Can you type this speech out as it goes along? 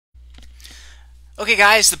Okay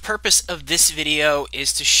guys, the purpose of this video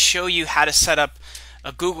is to show you how to set up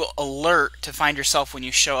a Google alert to find yourself when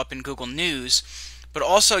you show up in Google News, but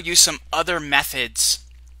also use some other methods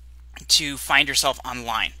to find yourself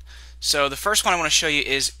online. So the first one I want to show you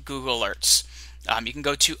is Google Alerts. You can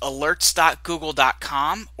go to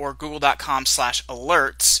alerts.google.com or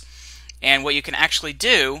google.com/alerts, and what you can actually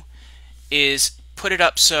do is put it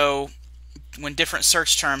up so when different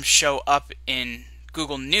search terms show up in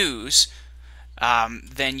Google News,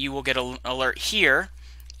 then you will get an alert here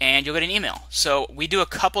and you'll get an email. So we do a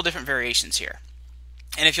couple different variations here.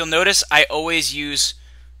 And if you'll notice, I always use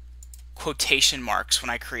quotation marks when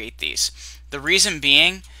I create these. The reason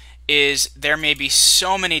being is there may be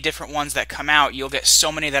so many different ones that come out, you'll get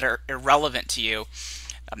so many that are irrelevant to you.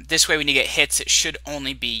 This way when you get hits, it should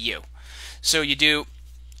only be you. So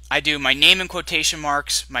I do my name in quotation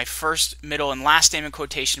marks, my first, middle, and last name in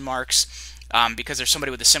quotation marks, because there's somebody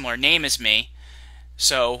with a similar name as me.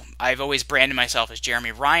 So I've always branded myself as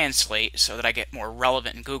Jeremy Ryan Slate so that I get more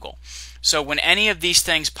relevant in Google. So when any of these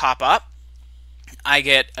things pop up, I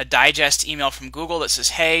get a digest email from Google that says,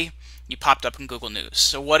 hey, you popped up in Google News.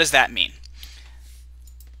 So what does that mean?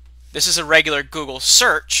 This is a regular Google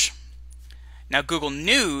search. Now Google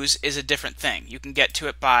News is a different thing. You can get to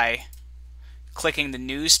it by clicking the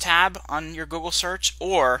News tab on your Google search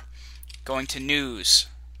or going to news.google.com.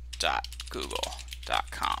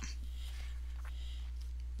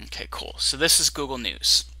 Okay, cool. So this is Google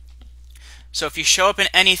News. So if you show up in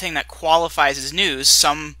anything that qualifies as news,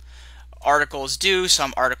 some articles do,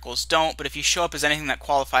 some articles don't, but if you show up as anything that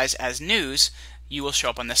qualifies as news, you will show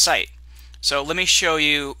up on the site. So let me show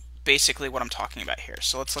you basically what I'm talking about here.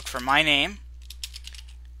 So let's look for my name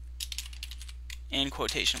in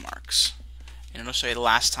quotation marks. And it'll show you the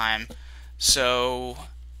last time. So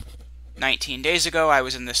 19 days ago, I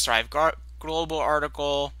was in this Thrive Global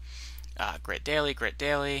article. Grit Daily, Grit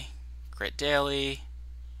Daily, Grit Daily,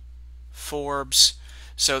 Forbes.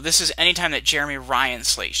 So this is anytime that Jeremy Ryan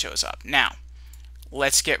Slate shows up. Now,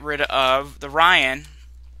 let's get rid of the Ryan,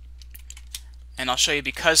 and I'll show you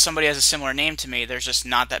because somebody has a similar name to me, there's just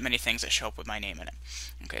not that many things that show up with my name in it.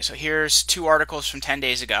 Okay, so here's 2 articles from 10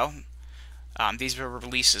 days ago. These were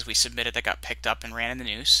releases we submitted that got picked up and ran in the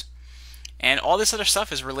news. And all this other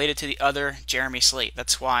stuff is related to the other Jeremy Slate.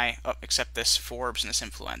 That's why, except this Forbes and this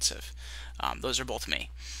Influensive. Those are both me.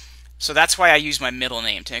 So that's why I use my middle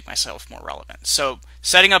name to make myself more relevant. So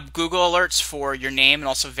setting up Google alerts for your name and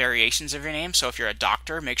also variations of your name. So if you're a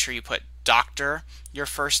doctor, make sure you put doctor, your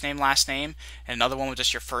first name, last name, and another one with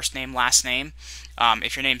just your first name, last name.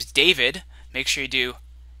 If your name's David, make sure you do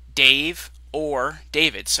Dave or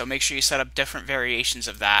David. So make sure you set up different variations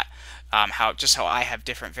of that. Just how I have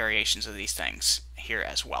different variations of these things here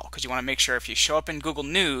as well, because you want to make sure if you show up in Google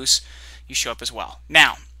News, you show up as well.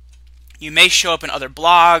 Now, you may show up in other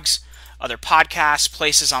blogs, other podcasts,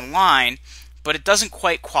 places online, but it doesn't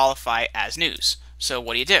quite qualify as news. So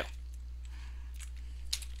what do?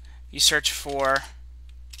 You search for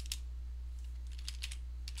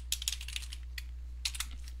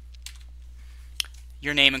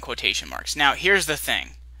your name in quotation marks. Now, here's the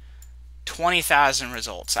thing. 20,000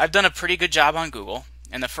 results. I've done a pretty good job on Google,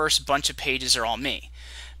 and the first bunch of pages are all me.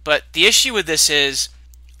 But the issue with this is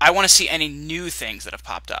I want to see any new things that have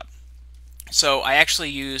popped up. So I actually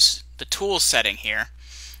use the tools setting here,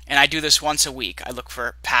 and I do this once a week. I look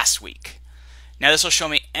for past week. Now this will show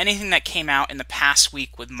me anything that came out in the past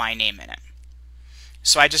week with my name in it.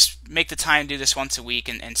 So I just make the time to do this once a week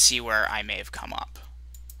and see where I may have come up.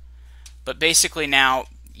 But basically now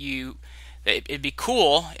it'd be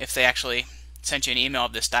cool if they actually sent you an email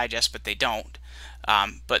of this digest, but they don't.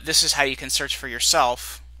 But this is how you can search for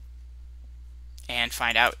yourself and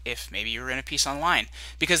find out if maybe you were in a piece online.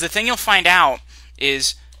 Because the thing you'll find out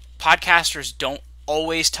is podcasters don't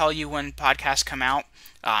always tell you when podcasts come out,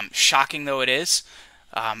 shocking though it is.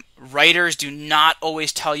 Writers do not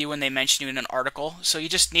always tell you when they mention you in an article, so you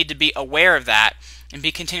just need to be aware of that and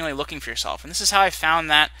be continually looking for yourself. And this is how I found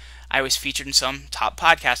that I was featured in some top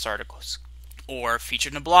podcast articles, or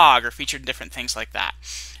featured in a blog, or featured in different things like that.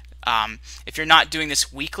 If you're not doing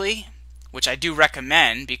this weekly, which I do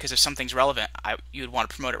recommend because if something's relevant, you would want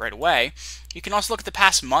to promote it right away, you can also look at the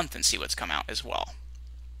past month and see what's come out as well.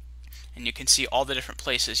 And you can see all the different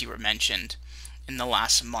places you were mentioned in the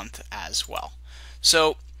last month as well.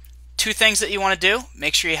 So 2 things that you want to do.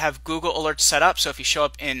 Make sure you have Google Alerts set up, so if you show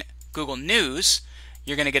up in Google News,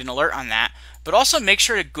 you're going to get an alert on that. But also make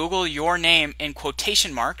sure to Google your name in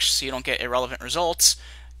quotation marks so you don't get irrelevant results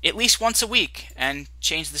at least once a week and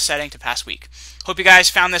change the setting to past week. Hope you guys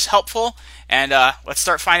found this helpful, and let's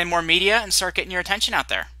start finding more media and start getting your attention out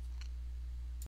there.